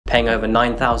paying over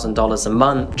 $9,000 a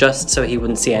month just so he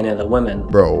wouldn't see any other women.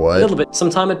 Bro, what? A little bit. Some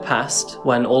time had passed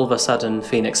when all of a sudden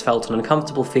Phoenix felt an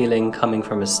uncomfortable feeling coming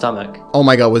from his stomach. Oh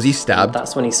my god, was he stabbed?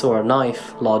 That's when he saw a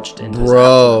knife lodged into his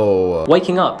Bro. abdomen.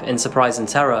 Waking up in surprise and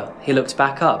terror, he looked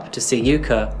back up to see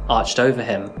Yuka arched over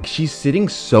him. She's sitting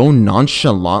so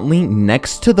nonchalantly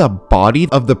next to the body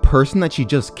of the person that she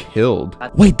just killed.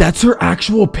 Wait, that's her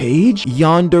actual page?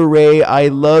 Yandere, I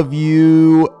love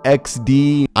you,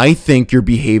 XD. I think your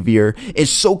behavior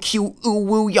is so cute. Ooh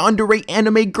woo, Yandere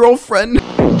anime girlfriend.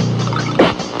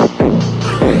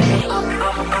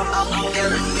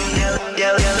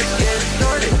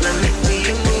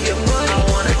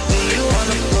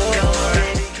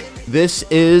 This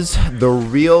is the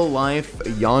real life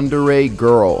Yandere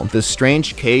girl, the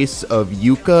strange case of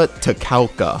Yuka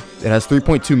Takaoka. It has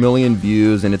 3.2 million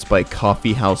views and it's by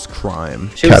Coffee House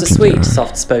Crime. She was a sweet,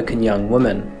 soft-spoken young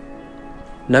woman.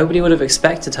 Nobody would have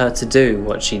expected her to do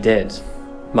what she did.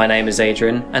 My name is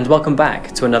Adrian, and welcome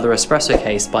back to another espresso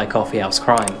case by Coffee House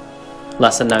Crime.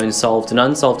 Lesser known solved and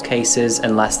unsolved cases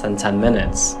in less than 10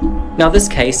 minutes. Now this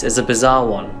case is a bizarre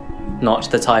one, not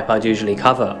the type I'd usually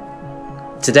cover.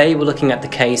 Today we're looking at the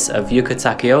case of Yuka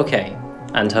Takaoka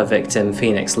and her victim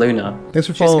Phoenix Luna. Thanks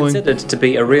for following. She's considered to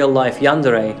be a real-life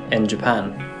yandere in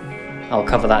Japan. I'll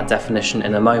cover that definition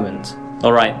in a moment.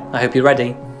 Alright, I hope you're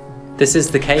ready. This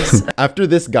is the case. After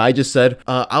this guy just said,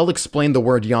 I'll explain the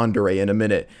word yandere in a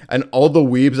minute. And all the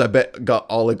weebs, I bet, got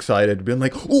all excited, being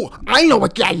like, oh, I know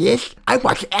what that is. I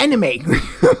watch anime.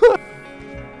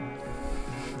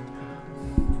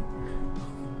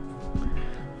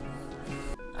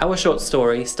 Our short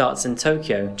story starts in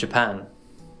Tokyo, Japan.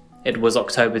 It was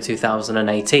October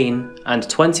 2018, and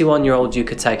 21-year-old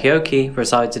Yuka Takaoka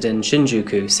resided in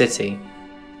Shinjuku City.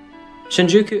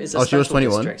 Shinjuku is a special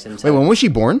district in Tokyo. Wait, when was she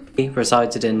born? He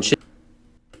resided in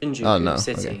Shinjuku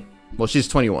City. Okay. Well, she's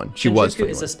 21. She was 21.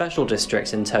 Shinjuku is a special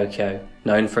district in Tokyo,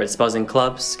 known for its buzzing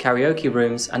clubs, karaoke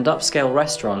rooms, and upscale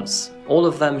restaurants, all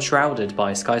of them shrouded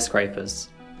by skyscrapers.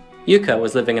 Yuka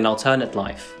was living an alternate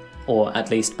life, or at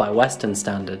least by Western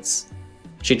standards.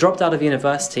 She dropped out of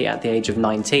university at the age of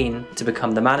 19 to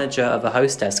become the manager of a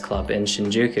hostess club in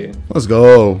Shinjuku. Let's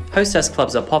go. Hostess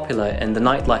clubs are popular in the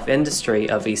nightlife industry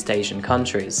of East Asian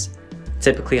countries,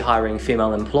 typically hiring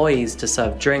female employees to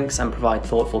serve drinks and provide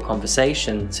thoughtful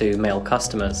conversation to male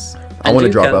customers. I want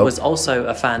to drop out. Yuka was also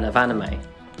a fan of anime,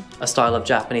 a style of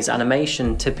Japanese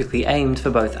animation typically aimed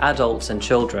for both adults and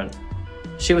children.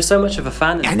 She was so much of a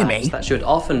fan in fact, that she would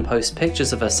often post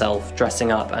pictures of herself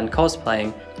dressing up and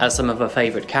cosplaying as some of her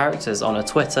favourite characters on her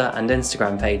Twitter and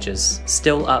Instagram pages,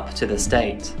 still up to this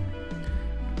date.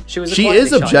 She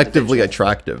is objectively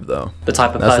attractive though. The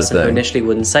type of person who initially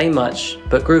wouldn't say much,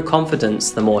 but grew confidence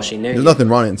the more she knew. There's nothing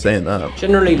wrong in saying that.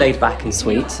 Generally laid back and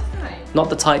sweet, not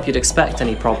the type you'd expect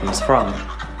any problems from.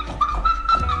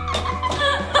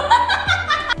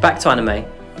 Back to anime.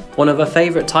 One of her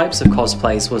favourite types of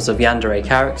cosplays was of yandere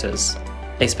characters,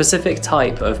 a specific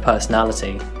type of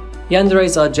personality.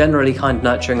 Yanderes are generally kind,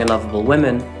 nurturing and lovable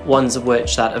women, ones of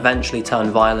which that eventually turn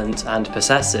violent and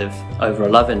possessive over a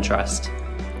love interest.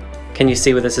 Can you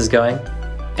see where this is going?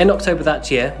 In October that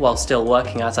year, while still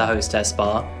working at a hostess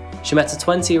bar, she met a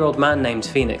 20-year-old man named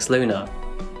Phoenix Luna.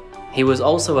 He was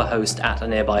also a host at a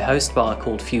nearby host bar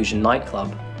called Fusion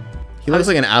Nightclub. He looks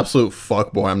like an absolute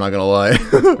fuckboy, I'm not gonna lie.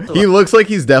 He looks like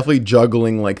he's definitely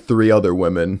juggling like 3 other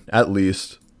women, at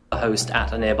least. A host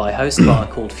at a nearby host bar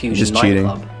called Fusion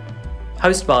Nightclub.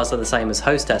 Host bars are the same as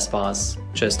hostess bars,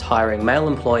 just hiring male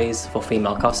employees for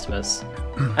female customers.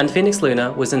 And Phoenix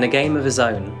Luna was in a game of his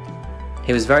own.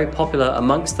 He was very popular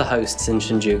amongst the hosts in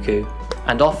Shinjuku,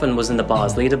 and often was in the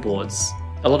bar's leaderboards.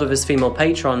 A lot of his female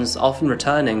patrons often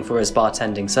returning for his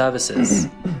bartending services.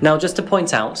 Now, just to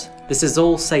point out, this is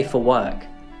all safe for work.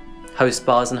 Host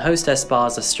bars and hostess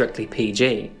bars are strictly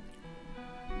PG.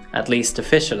 At least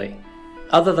officially.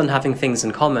 Other than having things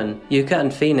in common, Yuka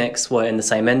and Phoenix were in the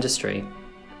same industry.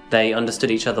 They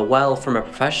understood each other well from a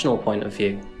professional point of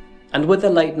view. And with their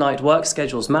late night work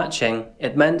schedules matching,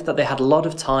 it meant that they had a lot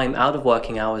of time out of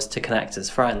working hours to connect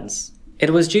as friends. It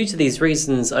was due to these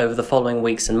reasons over the following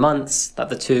weeks and months that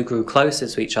the two grew closer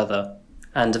to each other,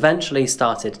 and eventually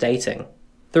started dating.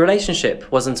 The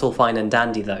relationship wasn't all fine and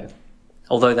dandy though.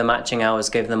 Although their matching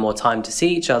hours gave them more time to see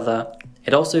each other,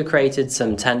 it also created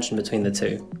some tension between the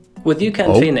two. With Yuka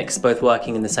and Phoenix both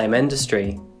working in the same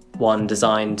industry, one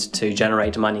designed to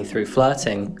generate money through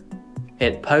flirting,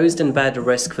 It posed and bared a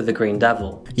risk for the Green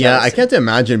Devil. Yeah, I can't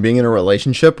imagine being in a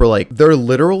relationship where like their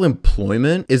literal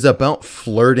employment is about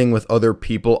flirting with other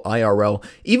people IRL.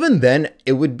 Even then,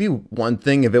 it would be one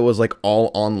thing if it was like all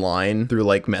online through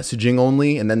like messaging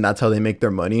only, and then that's how they make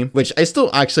their money, which I still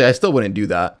wouldn't do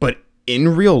that. But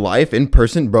in real life, in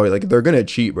person, bro, like they're gonna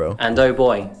cheat, bro. And oh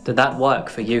boy, did that work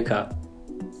for Yuka.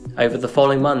 Over the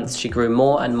following months, she grew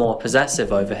more and more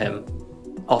possessive over him,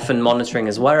 often monitoring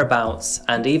his whereabouts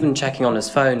and even checking on his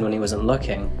phone when he wasn't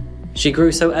looking. She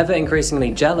grew so ever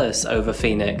increasingly jealous over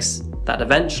Phoenix that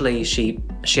eventually she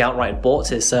outright bought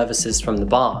his services from the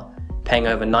bar, paying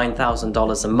over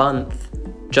 $9,000 a month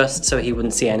just so he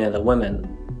wouldn't see any other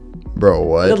women. Bro,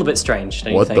 what? A little bit strange,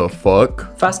 don't you think? What the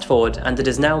fuck? Fast forward, and it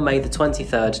is now May the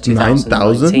 23rd,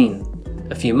 2019,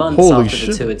 a few months after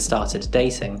the two had started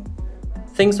dating.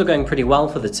 Things were going pretty well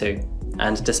for the two,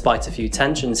 and despite a few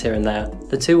tensions here and there,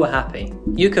 the two were happy.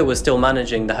 Yuka was still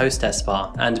managing the hostess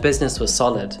bar, and business was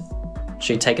solid.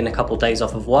 She'd taken a couple days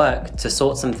off of work to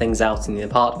sort some things out in the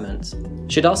apartment.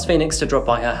 She'd asked Phoenix to drop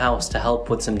by her house to help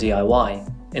with some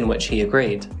DIY, in which he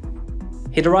agreed.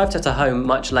 He'd arrived at her home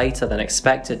much later than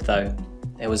expected though.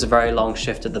 It was a very long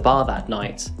shift at the bar that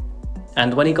night,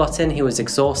 and when he got in he was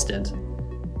exhausted.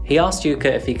 He asked Yuka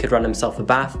if he could run himself a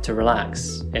bath to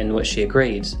relax, in which she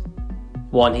agreed.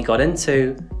 One he got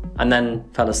into, and then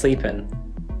fell asleep in.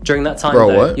 During that time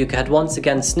though, Yuka had once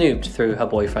again snooped through her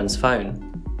boyfriend's phone.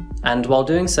 And while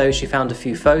doing so, she found a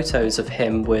few photos of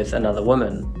him with another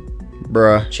woman.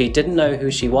 Bruh. She didn't know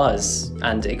who she was,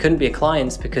 and it couldn't be a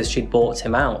client because she'd bought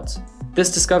him out.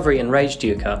 This discovery enraged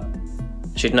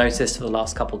Yuka. She'd noticed for the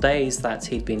last couple days that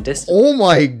he'd been distant. Oh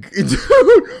my dude.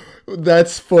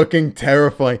 That's fucking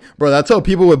terrifying. Bro, that's how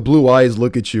people with blue eyes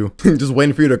look at you. Just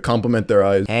waiting for you to compliment their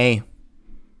eyes. Hey,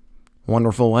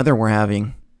 wonderful weather we're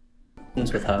having.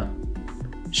 With her.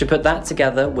 She put that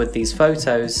together with these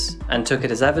photos and took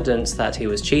it as evidence that he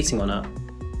was cheating on her.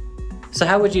 So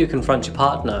how would you confront your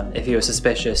partner if you were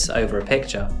suspicious over a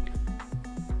picture?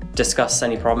 Discuss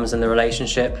any problems in the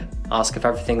relationship? Ask if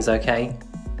everything's okay?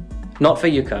 Not for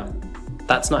Yuka.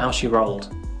 That's not how she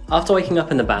rolled. After waking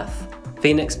up in the bath,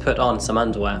 Phoenix put on some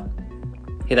underwear.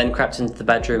 He then crept into the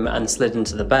bedroom and slid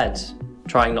into the bed,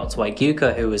 trying not to wake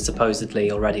Yuka, who was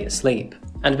supposedly already asleep.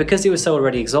 And because he was so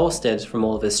already exhausted from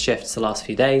all of his shifts the last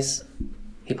few days,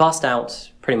 he passed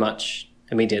out pretty much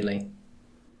immediately.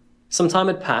 Some time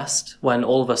had passed when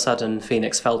all of a sudden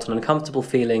Phoenix felt an uncomfortable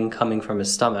feeling coming from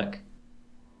his stomach.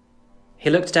 He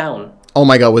looked down. Oh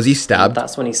my god, was he stabbed?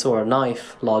 That's when he saw a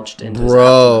knife lodged into his abdomen.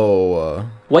 Bro.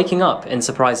 Waking up in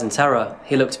surprise and terror,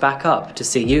 he looked back up to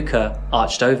see Yuka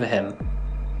arched over him.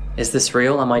 Is this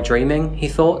real? Am I dreaming? He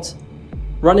thought.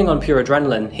 Running on pure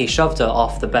adrenaline, he shoved her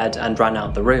off the bed and ran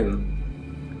out the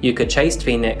room. Yuka chased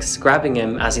Phoenix, grabbing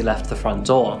him as he left the front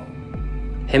door.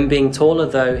 Him being taller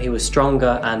though, he was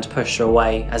stronger and pushed her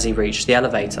away as he reached the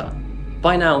elevator.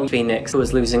 By now, Phoenix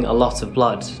was losing a lot of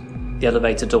blood. The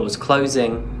elevator door was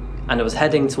closing, and it was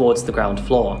heading towards the ground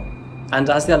floor. And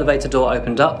as the elevator door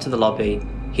opened up to the lobby,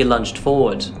 he lunged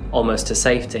forward, almost to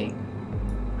safety,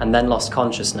 and then lost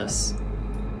consciousness.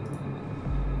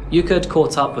 Yuka had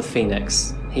caught up with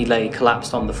Phoenix. He lay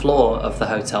collapsed on the floor of the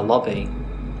hotel lobby,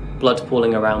 blood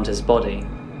pooling around his body.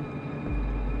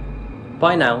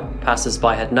 By now,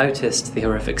 passers-by had noticed the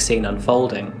horrific scene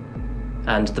unfolding,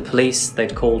 and the police,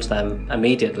 they'd called them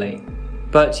immediately.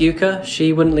 But Yuka,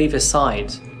 she wouldn't leave his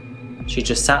side. She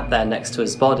just sat there next to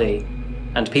his body,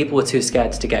 and people were too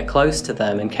scared to get close to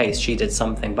them in case she did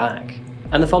something back.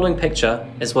 And the following picture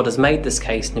is what has made this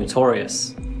case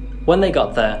notorious. When they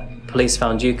got there, police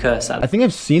found Yuka sat— I think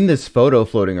I've seen this photo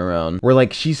floating around where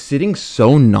like she's sitting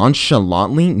so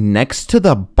nonchalantly next to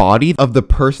the body of the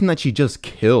person that she just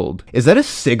killed. Is that a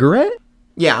cigarette?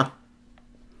 Yeah.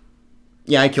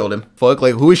 Yeah, I killed him. Fuck,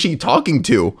 like who is she talking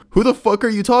to? Who the fuck are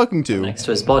you talking to? Next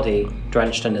to his body,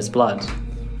 drenched in his blood,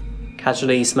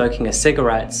 casually smoking a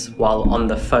cigarette while on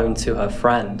the phone to her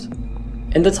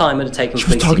friend. In the time it had taken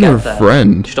police to get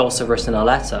there, she'd also written a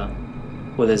letter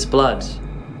with his blood,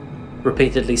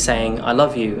 repeatedly saying "I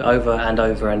love you" over and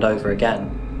over and over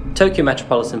again. Tokyo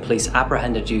Metropolitan Police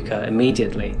apprehended Yuka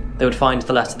immediately. They would find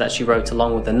the letter that she wrote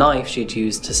along with the knife she'd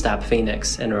used to stab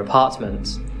Phoenix in her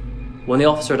apartment. When the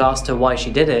officer had asked her why she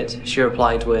did it, she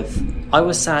replied with, "I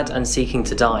was sad and seeking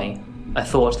to die. I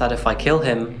thought that if I kill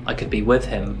him, I could be with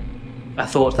him. I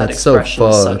thought that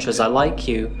expressions such as 'I like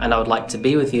you' and 'I would like to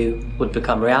be with you' would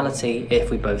become reality if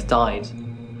we both died."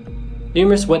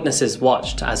 Numerous witnesses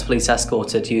watched as police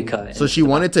escorted Yuka. So she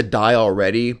wanted to die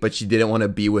already, but she didn't want to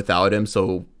be without him,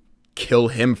 so kill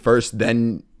him first,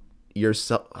 then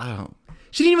yourself. I don't know.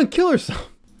 She didn't even kill herself.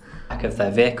 Back of their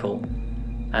vehicle.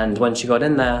 and when she got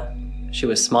in there, she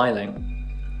was smiling.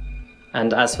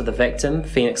 And as for the victim,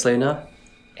 Phoenix Luna,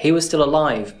 he was still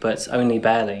alive, but only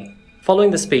barely.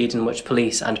 Following the speed in which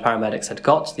police and paramedics had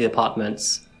got to the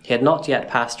apartments, he had not yet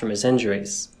passed from his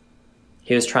injuries.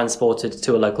 He was transported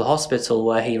to a local hospital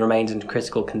where he remained in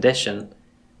critical condition,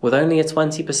 with only a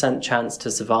 20% chance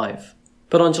to survive.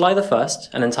 But on July the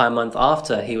 1st, an entire month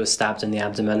after he was stabbed in the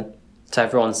abdomen, to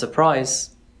everyone's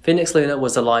surprise, Phoenix Luna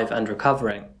was alive and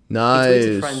recovering. Nice. He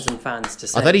tweeted friends and fans to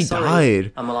say, I thought he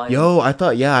died. I'm alive. Yo, I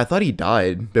thought he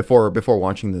died before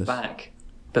watching this. Back,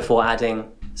 before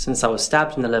adding, since I was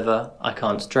stabbed in the liver, I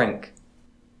can't drink.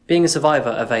 Being a survivor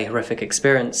of a horrific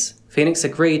experience, Phoenix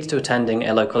agreed to attending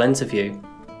a local interview.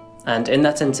 And in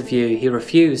that interview, he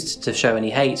refused to show any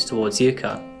hate towards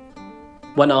Yuka.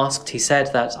 When asked, he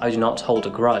said that I do not hold a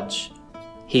grudge.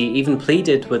 He even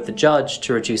pleaded with the judge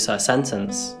to reduce her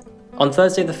sentence. On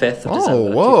Thursday the 5th of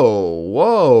December...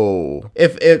 Whoa.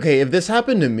 If this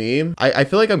happened to me, I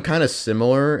feel like I'm kind of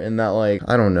similar in that, like,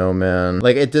 I don't know, man.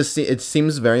 Like, it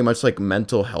seems very much like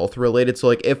mental health related. So,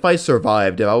 like, if I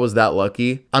survived, if I was that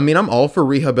lucky, I mean, I'm all for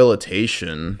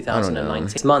rehabilitation.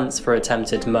 2019 months for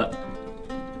attempted murder.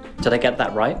 Did I get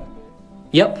that right?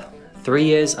 Yep, 3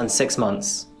 years and 6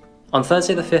 months. On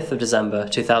Thursday the 5th of December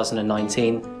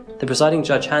 2019, the presiding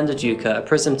judge handed Yuka a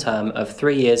prison term of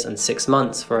 3 years and 6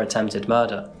 months for attempted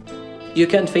murder.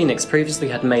 Yuka and Phoenix previously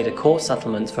had made a court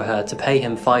settlement for her to pay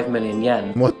him 5 million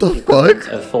yen. What the fuck?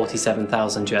 Of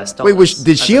 47,000 US Wait, dollars.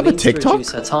 did she have a TikTok? To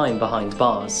reduce her time behind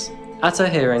bars. At her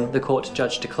hearing, the court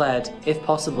judge declared, if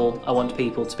possible, I want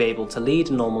people to be able to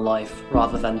lead a normal life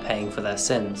rather than paying for their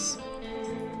sins.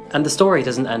 And the story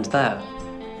doesn't end there.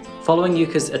 Following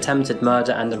Yuka's attempted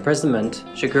murder and imprisonment,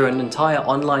 she grew an entire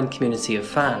online community of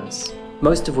fans,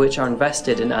 most of which are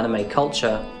invested in anime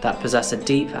culture that possess a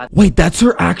deep... Wait, that's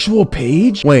her actual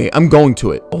page? Wait, I'm going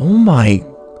to it. Oh my...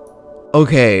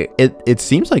 Okay, it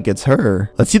seems like it's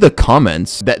her. Let's see the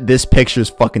comments. This picture's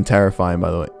fucking terrifying,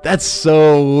 by the way. That's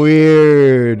so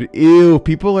weird. Ew,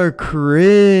 people are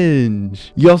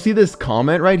cringe. Y'all see this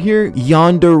comment right here?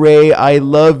 Yandere, I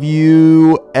love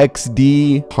you.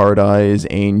 XD. Hard eyes,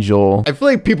 angel. I feel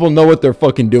like people know what they're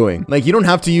fucking doing. Like, you don't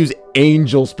have to use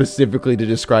angel specifically to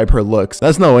describe her looks.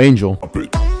 That's no angel.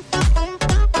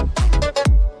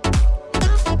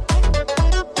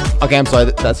 Okay, I'm sorry.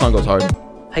 That song goes hard.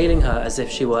 Hailing her as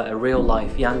if she were a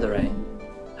real-life Yandere.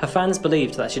 Her fans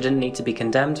believed that she didn't need to be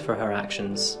condemned for her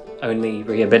actions, only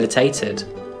rehabilitated.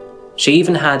 She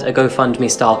even had a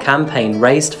GoFundMe-style campaign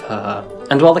raised for her,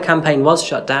 and while the campaign was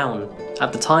shut down,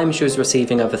 at the time she was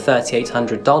receiving over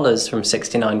 $3,800 from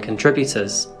 69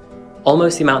 contributors,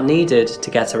 almost the amount needed to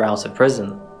get her out of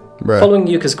prison. Bruh. Following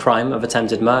Yuka's crime of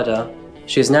attempted murder,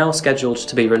 she is now scheduled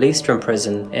to be released from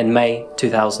prison in May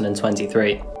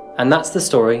 2023. And that's the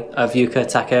story of Yuka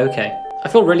Takaoka. I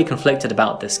feel really conflicted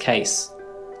about this case.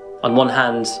 On one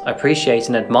hand, I appreciate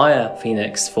and admire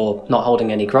Phoenix for not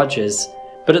holding any grudges,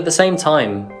 but at the same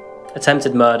time,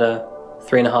 attempted murder,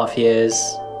 3.5 years,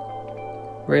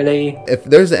 really? If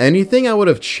there's anything I would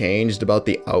have changed about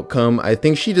the outcome, I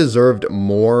think she deserved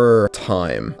more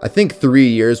time. I think 3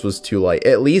 years was too light,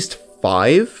 at least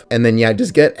 5, and then yeah,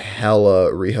 just get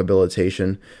hella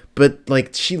rehabilitation. But,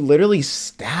 like, she literally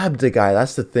stabbed a guy,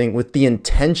 that's the thing, with the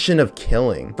intention of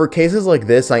killing. For cases like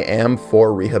this, I am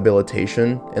for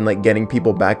rehabilitation and, like, getting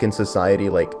people back in society,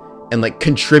 like, and, like,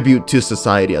 contribute to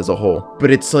society as a whole.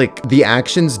 But it's, like, the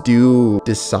actions do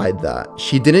decide that.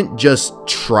 She didn't just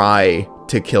try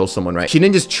to kill someone, right? She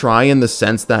didn't just try in the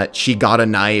sense that she got a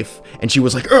knife and she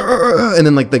was like, and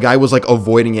then like the guy was like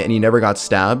avoiding it and he never got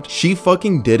stabbed. She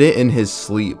fucking did it in his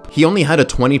sleep. He only had a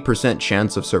 20%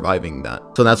 chance of surviving that.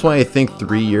 So that's why I think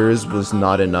 3 years was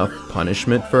not enough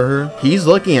punishment for her. He's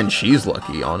lucky and she's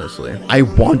lucky, honestly. I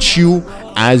want you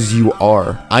as you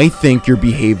are. I think your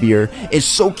behavior is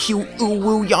so cute. Ooh,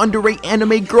 woo, yandere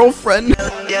anime girlfriend.